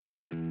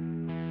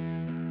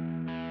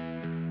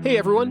Hey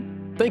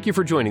everyone, thank you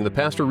for joining the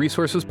Pastor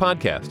Resources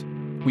Podcast.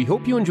 We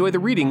hope you enjoy the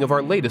reading of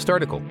our latest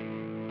article.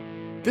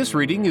 This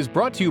reading is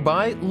brought to you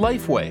by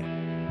Lifeway.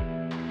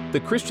 The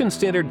Christian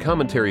Standard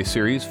Commentary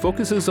series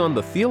focuses on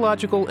the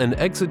theological and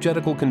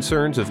exegetical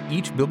concerns of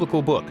each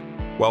biblical book,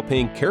 while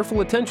paying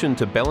careful attention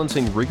to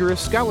balancing rigorous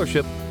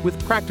scholarship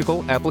with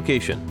practical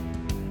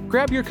application.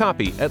 Grab your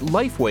copy at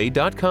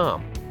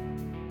lifeway.com.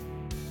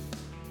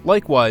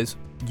 Likewise,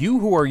 you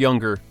who are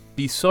younger,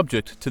 be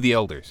subject to the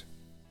elders.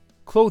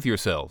 Clothe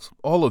yourselves,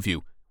 all of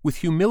you, with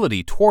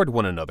humility toward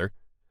one another,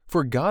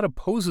 for God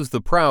opposes the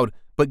proud,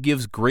 but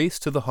gives grace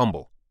to the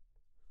humble.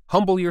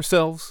 Humble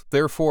yourselves,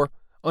 therefore,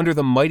 under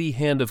the mighty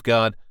hand of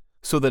God,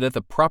 so that at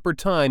the proper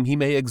time He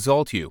may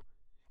exalt you,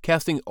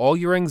 casting all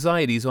your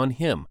anxieties on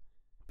Him,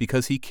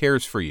 because He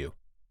cares for you.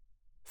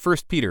 1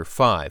 Peter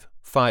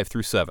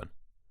 5:5-7.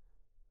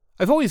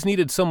 I've always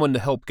needed someone to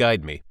help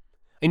guide me.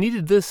 I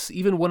needed this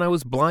even when I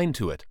was blind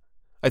to it.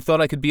 I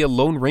thought I could be a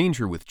lone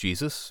ranger with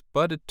Jesus,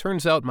 but it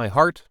turns out my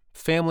heart,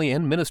 family,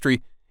 and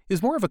ministry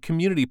is more of a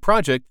community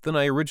project than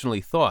I originally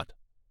thought.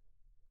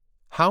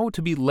 How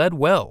to be led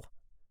well.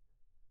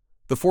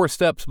 The 4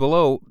 steps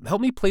below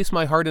help me place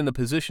my heart in a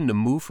position to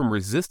move from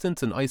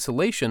resistance and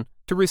isolation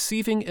to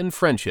receiving and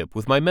friendship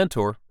with my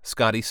mentor,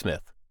 Scotty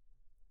Smith.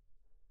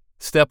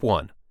 Step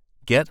 1.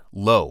 Get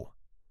low.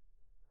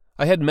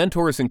 I had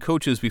mentors and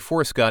coaches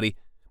before Scotty,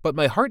 but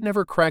my heart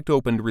never cracked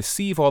open to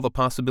receive all the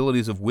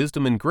possibilities of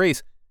wisdom and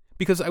grace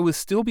because I was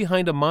still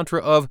behind a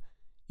mantra of,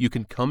 you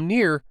can come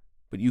near,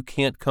 but you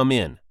can't come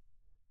in.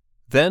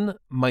 Then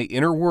my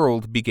inner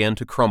world began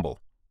to crumble.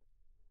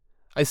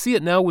 I see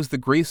it now as the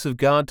grace of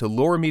God to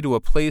lower me to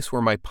a place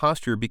where my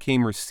posture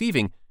became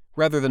receiving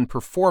rather than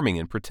performing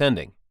and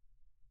pretending.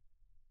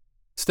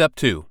 Step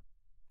 2.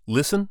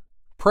 Listen,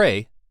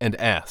 pray, and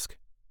ask.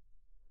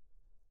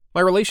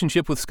 My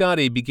relationship with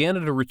Scotty began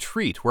at a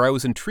retreat where I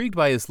was intrigued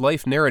by his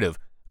life narrative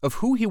of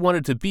who he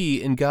wanted to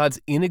be in God's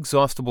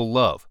inexhaustible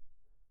love.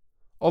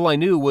 All I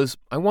knew was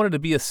I wanted to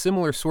be a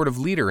similar sort of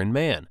leader and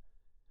man.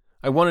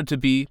 I wanted to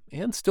be,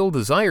 and still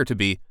desire to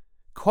be,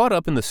 caught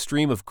up in the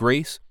stream of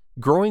grace,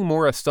 growing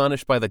more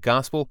astonished by the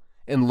gospel,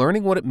 and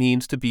learning what it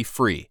means to be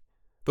free,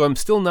 though I'm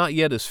still not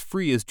yet as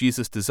free as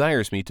Jesus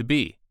desires me to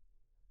be.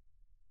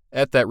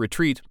 At that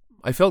retreat,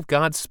 I felt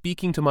God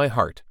speaking to my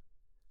heart.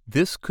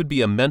 This could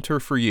be a mentor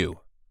for you.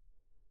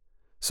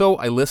 So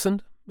I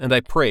listened and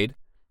I prayed,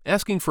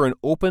 asking for an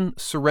open,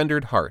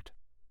 surrendered heart.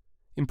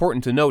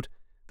 Important to note,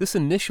 this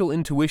initial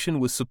intuition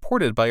was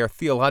supported by our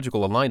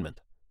theological alignment.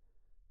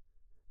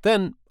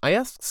 Then I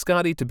asked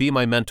Scotty to be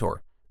my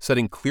mentor,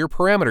 setting clear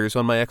parameters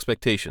on my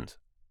expectations.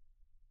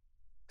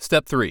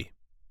 Step 3.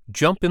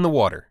 Jump in the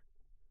water.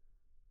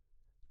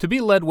 To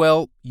be led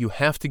well, you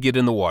have to get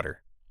in the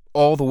water,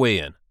 all the way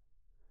in.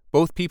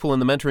 Both people in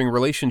the mentoring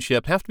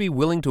relationship have to be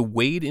willing to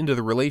wade into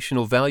the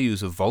relational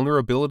values of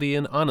vulnerability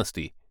and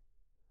honesty.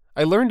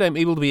 I learned I'm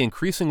able to be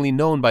increasingly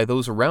known by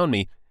those around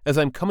me as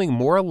I'm coming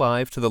more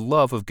alive to the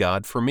love of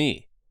God for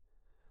me.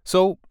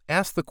 So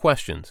ask the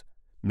questions,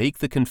 make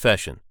the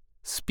confession,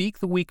 speak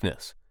the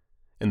weakness,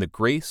 and the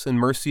grace and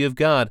mercy of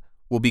God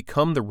will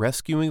become the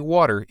rescuing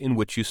water in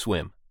which you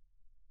swim.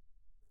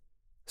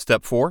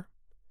 Step 4.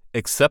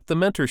 Accept the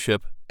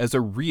mentorship as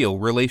a real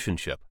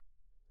relationship.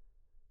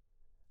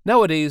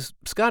 Nowadays,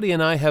 Scotty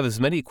and I have as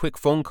many quick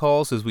phone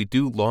calls as we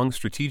do long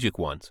strategic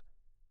ones.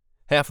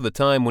 Half of the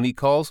time when he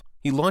calls,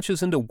 he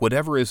launches into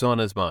whatever is on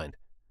his mind.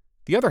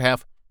 The other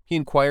half, he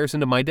inquires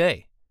into my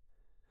day.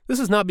 This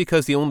is not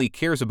because he only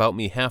cares about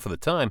me half of the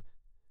time.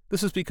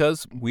 This is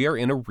because we are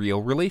in a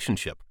real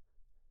relationship.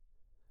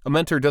 A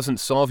mentor doesn't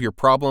solve your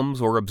problems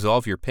or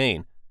absolve your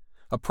pain.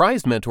 A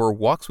prized mentor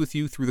walks with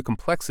you through the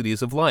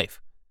complexities of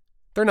life.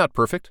 They're not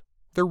perfect.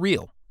 They're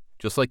real,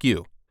 just like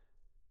you.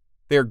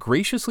 They are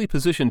graciously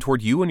positioned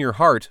toward you and your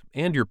heart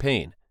and your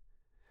pain.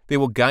 They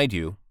will guide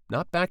you,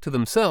 not back to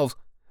themselves,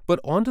 but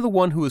onto the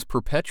one who is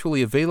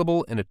perpetually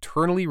available and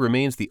eternally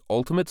remains the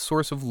ultimate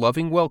source of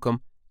loving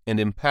welcome and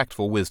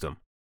impactful wisdom.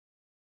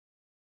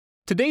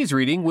 Today's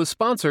reading was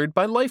sponsored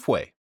by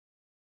Lifeway.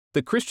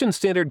 The Christian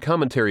Standard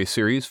Commentary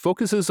series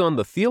focuses on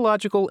the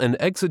theological and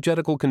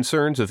exegetical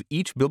concerns of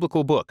each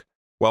biblical book,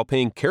 while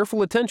paying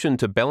careful attention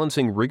to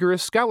balancing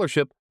rigorous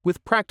scholarship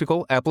with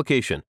practical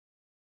application.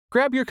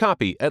 Grab your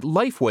copy at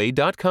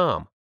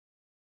lifeway.com.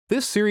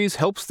 This series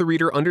helps the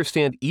reader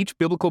understand each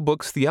biblical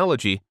book's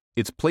theology,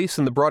 its place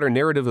in the broader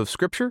narrative of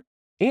Scripture,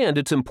 and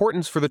its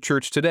importance for the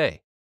church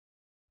today.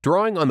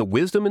 Drawing on the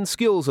wisdom and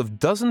skills of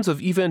dozens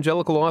of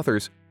evangelical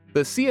authors,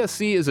 the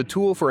CSC is a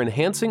tool for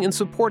enhancing and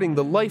supporting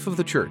the life of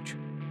the church.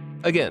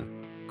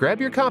 Again, grab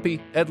your copy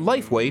at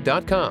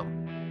lifeway.com.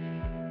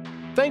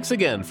 Thanks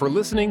again for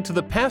listening to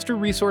the Pastor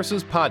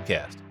Resources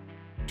Podcast.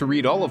 To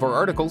read all of our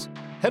articles,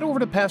 head over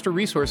to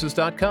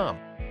pastorresources.com.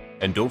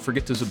 And don't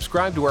forget to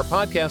subscribe to our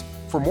podcast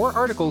for more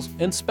articles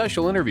and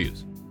special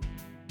interviews.